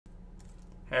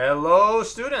Hello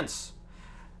students,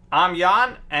 I'm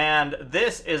Jan and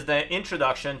this is the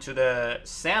introduction to the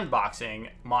Sandboxing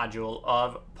module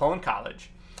of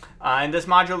pwn.college. In this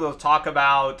module we'll talk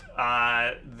about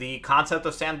the concept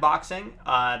of sandboxing,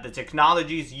 the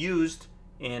technologies used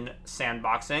in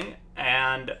sandboxing,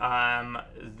 and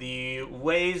the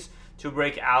ways to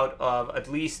break out of at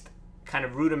least kind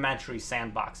of rudimentary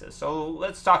sandboxes. So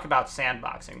let's talk about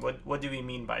sandboxing. What do we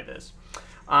mean by this?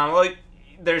 Well,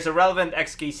 there's a relevant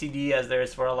XKCD, as there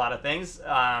is for a lot of things,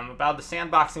 about the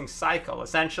sandboxing cycle.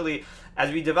 Essentially,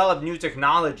 as we develop new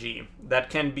technology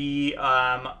that can be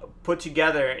put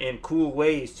together in cool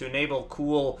ways to enable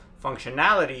cool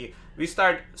functionality, we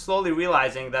start slowly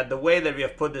realizing that the way that we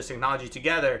have put this technology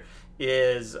together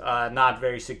is not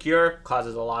very secure,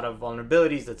 causes a lot of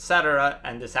vulnerabilities, etc.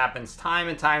 And this happens time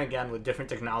and time again with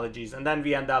different technologies. And then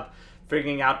we end up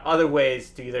figuring out other ways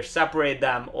to either separate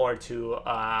them or to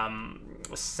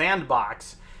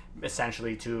sandbox,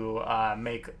 essentially to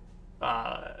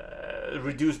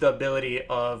reduce the ability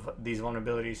of these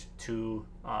vulnerabilities to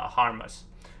harm us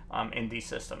in these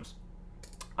systems.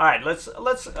 All right, let's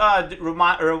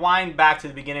rewind back to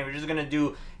the beginning. We're just going to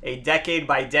do a decade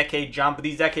by decade jump.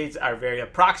 These decades are very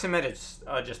approximate. It's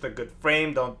just a good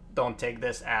frame. Don't take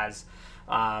this as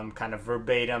kind of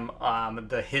verbatim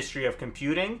the history of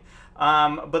computing.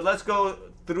 But let's go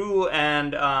through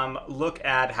and look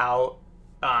at how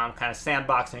kind of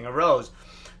sandboxing arose.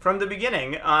 From the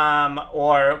beginning,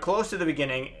 or close to the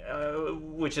beginning,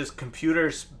 which is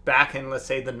computers back in, let's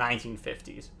say, the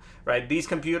 1950s, right? These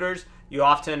computers, you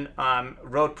often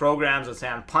wrote programs, let's say,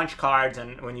 on punch cards,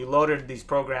 and when you loaded these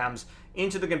programs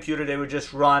into the computer, they would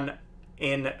just run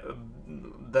in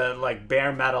the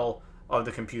bare metal of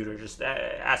the computer, just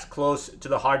as close to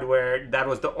the hardware. That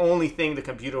was the only thing the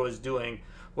computer was doing,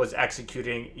 was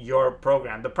executing your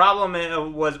program. The problem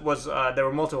was there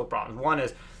were multiple problems. One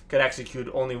is could execute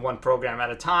only one program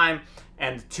at a time,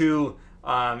 and two,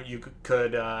 you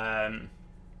could the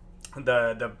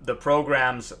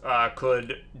programs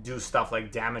could do stuff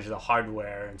like damage the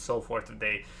hardware and so forth.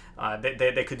 They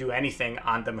could do anything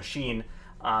on the machine.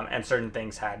 And certain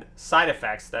things had side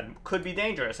effects that could be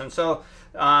dangerous. And so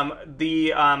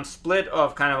the split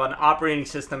of kind of an operating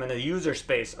system and a user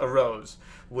space arose,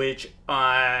 which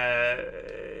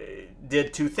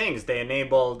did two things. They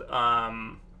enabled a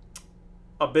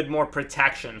bit more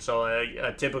protection, so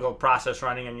a typical process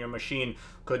running on your machine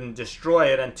couldn't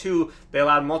destroy it. And two, they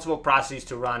allowed multiple processes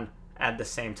to run at the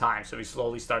same time. So we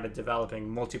slowly started developing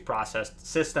multi-processed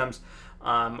systems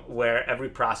where every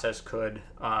process could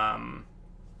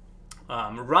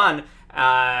run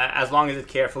as long as it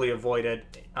carefully avoided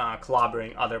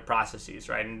clobbering other processes,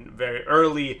 right? In very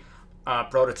early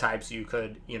prototypes, you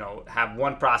could, have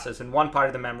one process in one part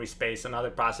of the memory space, another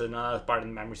process in another part of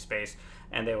the memory space,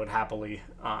 and they would happily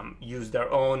use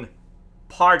their own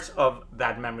parts of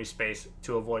that memory space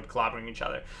to avoid clobbering each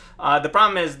other. The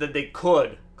problem is that they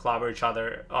could clobber each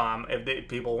other if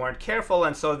people weren't careful,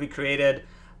 and so we created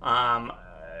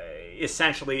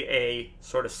essentially a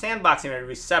sort of sandboxing where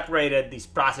we separated these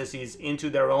processes into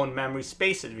their own memory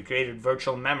spaces. We created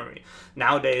virtual memory.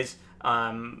 Nowadays,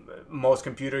 most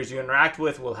computers you interact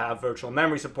with will have virtual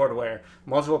memory support, where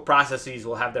multiple processes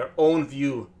will have their own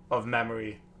view of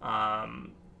memory,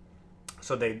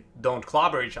 so they don't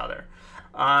clobber each other.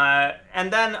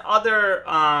 And then other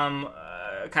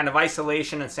kind of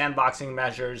isolation and sandboxing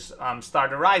measures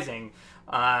start arising.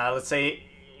 Let's say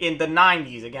in the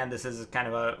 90s, again, this is kind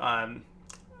of a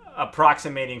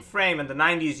approximating frame. In the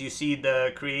 90s, you see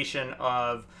the creation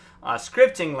of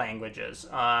scripting languages.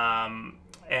 And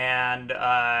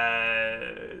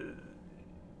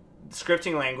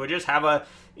scripting languages have a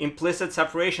implicit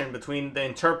separation between the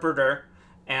interpreter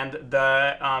and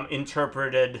the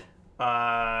interpreted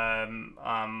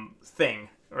thing,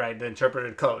 right? The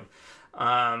interpreted code.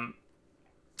 And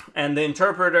the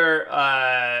interpreter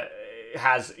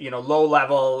has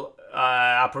low-level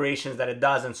operations that it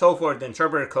does and so forth. The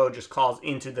interpreter code just calls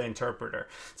into the interpreter.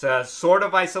 It's a sort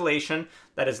of isolation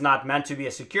that is not meant to be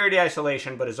a security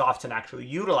isolation, but is often actually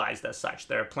utilized as such.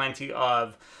 There are plenty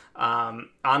of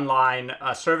online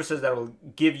services that will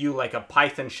give you like a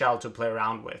Python shell to play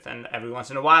around with, and every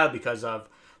once in a while, because of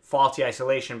faulty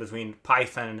isolation between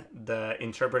Python, the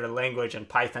interpreted language, and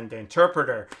Python, the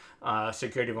interpreter,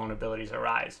 security vulnerabilities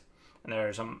arise. And there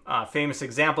are some famous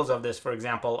examples of this, for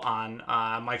example, on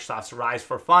Microsoft's Rise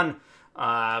for Fun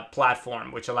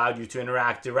platform, which allowed you to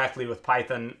interact directly with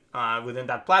Python within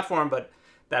that platform, but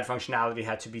that functionality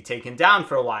had to be taken down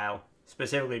for a while,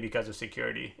 specifically because of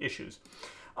security issues.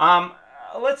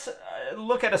 Let's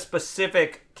look at a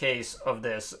specific case of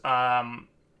this.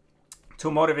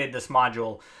 to motivate this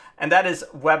module, and that is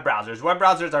web browsers. Web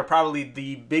browsers are probably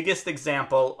the biggest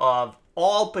example of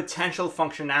all potential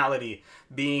functionality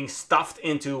being stuffed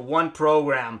into one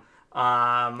program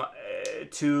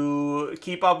to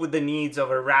keep up with the needs of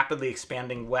a rapidly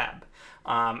expanding web.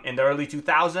 In the early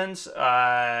 2000s,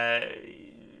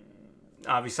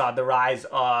 we saw the rise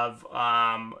of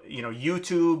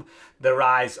YouTube, the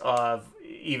rise of,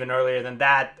 even earlier than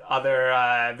that,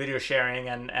 other video sharing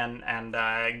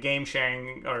and game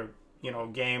sharing, or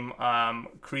game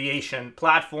creation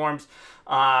platforms.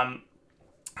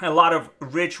 A lot of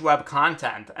rich web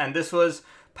content, and this was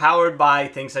powered by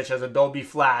things such as Adobe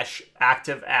Flash,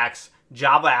 ActiveX,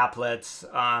 Java applets,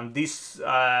 these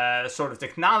sort of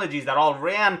technologies that all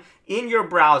ran in your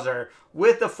browser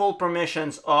with the full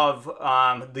permissions of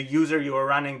the user you were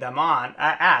running them on,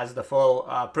 as the full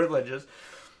privileges,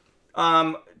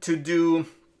 to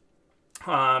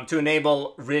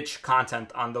enable rich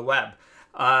content on the web.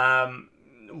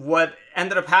 What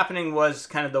ended up happening was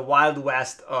kind of the Wild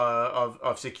West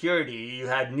of security. You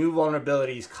had new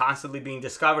vulnerabilities constantly being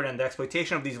discovered, and the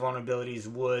exploitation of these vulnerabilities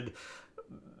would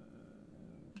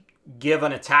give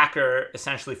an attacker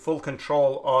essentially full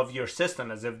control of your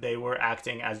system, as if they were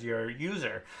acting as your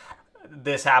user.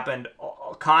 This happened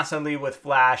constantly with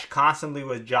Flash, constantly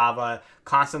with Java,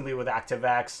 constantly with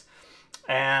ActiveX,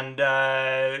 and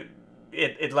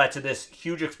it led to this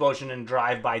huge explosion in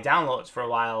drive-by downloads. For a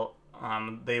while,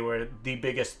 they were the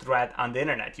biggest threat on the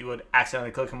internet. You would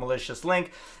accidentally click a malicious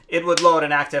link, it would load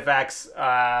an ActiveX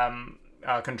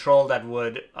control that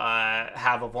would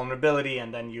have a vulnerability,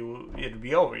 and then it'd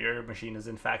be over. Your machine is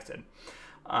infected.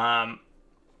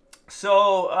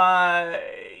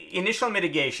 Initial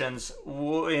mitigations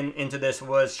into this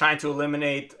was trying to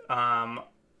eliminate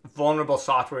vulnerable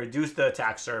software, reduce the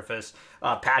attack surface,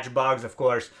 patch bugs, of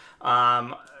course.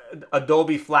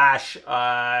 Adobe Flash,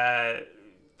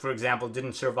 for example,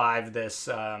 didn't survive this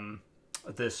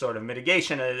this sort of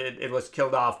mitigation. It was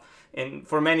killed off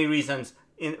for many reasons.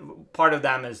 Part of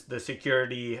them is the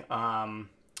security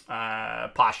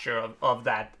posture of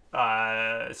that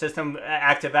system.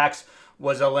 ActiveX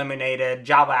was eliminated.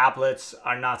 Java applets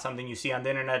are not something you see on the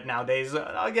internet nowadays.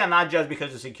 Again, not just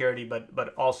because of security,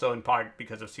 but also in part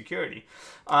because of security.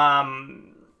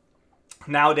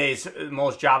 Nowadays,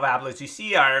 most Java applets you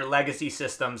see are legacy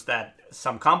systems that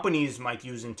some companies might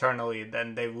use internally.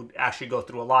 Then they would actually jump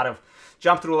through a lot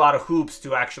of hoops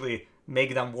to actually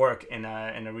make them work in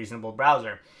a reasonable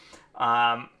browser.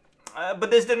 But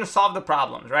this didn't solve the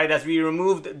problems, right? As we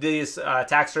removed these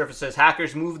attack surfaces,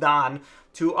 hackers moved on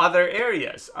to other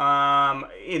areas.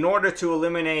 In order to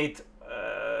eliminate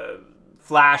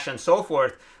Flash and so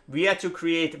forth, we had to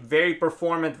create very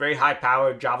performant, very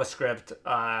high-powered JavaScript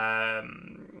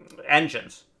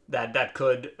engines that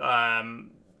could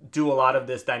do a lot of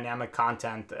this dynamic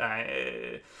content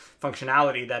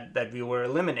functionality that we were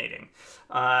eliminating.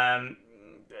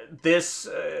 This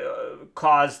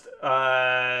caused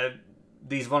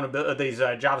these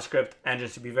JavaScript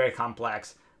engines to be very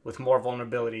complex with more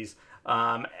vulnerabilities.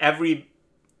 Every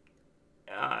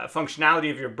functionality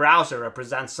of your browser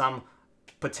represents some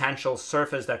potential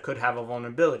surface that could have a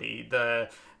vulnerability. The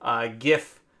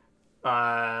GIF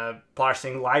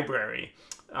parsing library,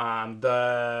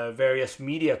 the various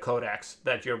media codecs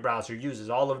that your browser uses,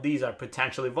 all of these are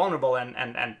potentially vulnerable,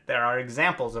 and there are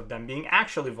examples of them being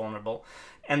actually vulnerable,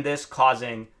 and this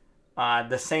causing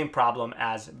the same problem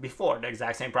as before. The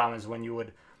exact same problem as when you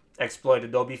would exploit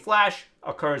Adobe Flash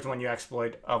occurs when you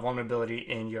exploit a vulnerability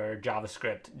in your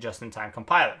JavaScript just-in-time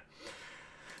compiler.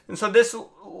 And so this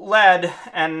led,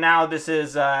 and now this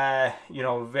is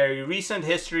very recent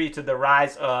history, to the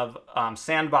rise of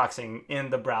sandboxing in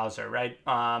the browser, right?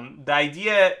 The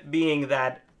idea being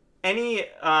that any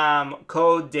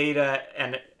code, data,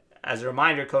 and as a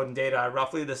reminder, code and data are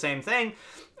roughly the same thing,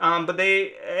 but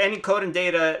any code and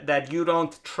data that you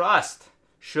don't trust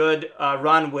should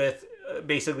run with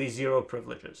basically zero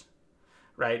privileges,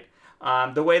 right?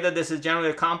 The way that this is generally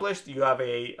accomplished, you have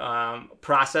a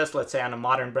process, let's say on a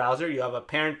modern browser, you have a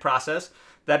parent process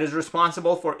that is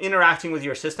responsible for interacting with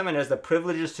your system and has the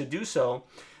privileges to do so.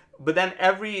 But then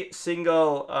every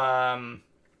single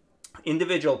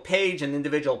individual page and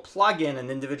individual plugin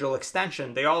and individual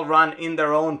extension, they all run in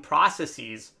their own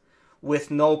processes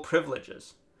with no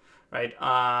privileges, right?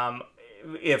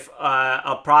 If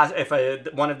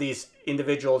one of these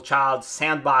individual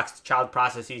sandboxed child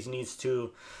processes needs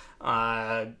to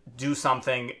do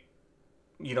something,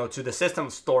 to the system,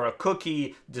 store a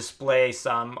cookie, display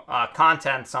some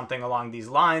content, something along these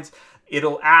lines,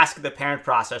 it'll ask the parent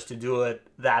process to do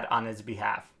that on its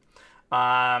behalf.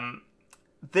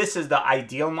 this is the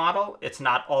ideal model. It's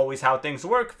not always how things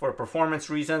work for performance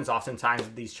reasons. Oftentimes,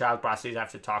 these child processes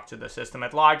have to talk to the system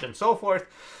at large and so forth.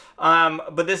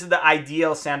 But this is the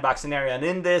ideal sandbox scenario. And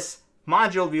in this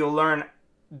module, we will learn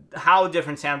how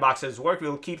different sandboxes work. We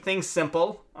will keep things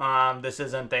simple. This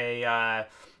isn't a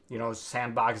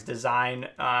sandbox design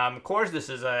course. This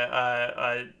is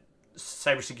a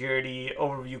cybersecurity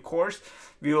overview course.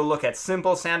 We will look at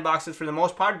simple sandboxes for the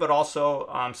most part, but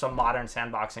also some modern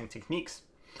sandboxing techniques.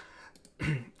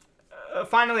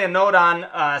 Finally, a note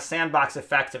on sandbox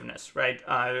effectiveness, right?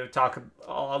 We talk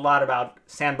a lot about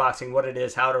sandboxing, what it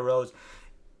is, how it arose.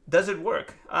 Does it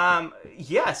work?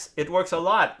 Yes, it works a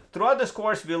lot. Throughout this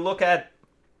course, we'll look at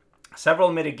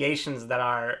several mitigations that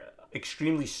are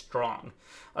extremely strong.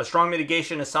 A strong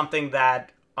mitigation is something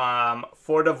that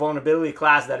for the vulnerability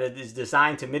class that it is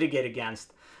designed to mitigate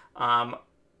against,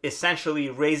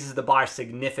 essentially raises the bar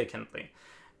significantly.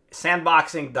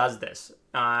 Sandboxing does this.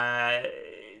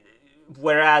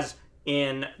 Whereas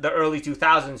in the early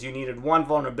 2000s, you needed one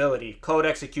vulnerability, code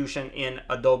execution in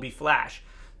Adobe Flash,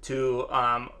 to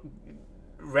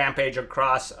rampage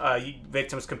across a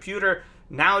victim's computer.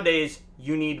 Nowadays,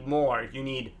 you need more. You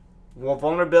need a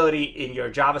vulnerability in your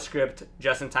JavaScript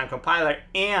just-in-time compiler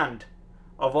and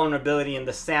a vulnerability in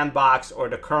the sandbox or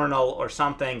the kernel or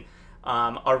something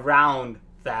around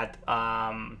that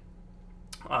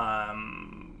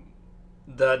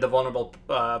the vulnerable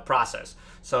process.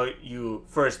 So you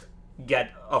first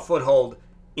get a foothold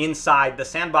inside the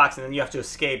sandbox, and then you have to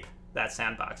escape that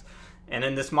sandbox. And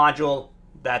in this module,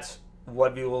 that's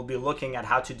what we will be looking at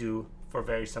how to do for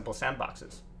very simple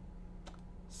sandboxes.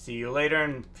 See you later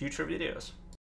in future videos.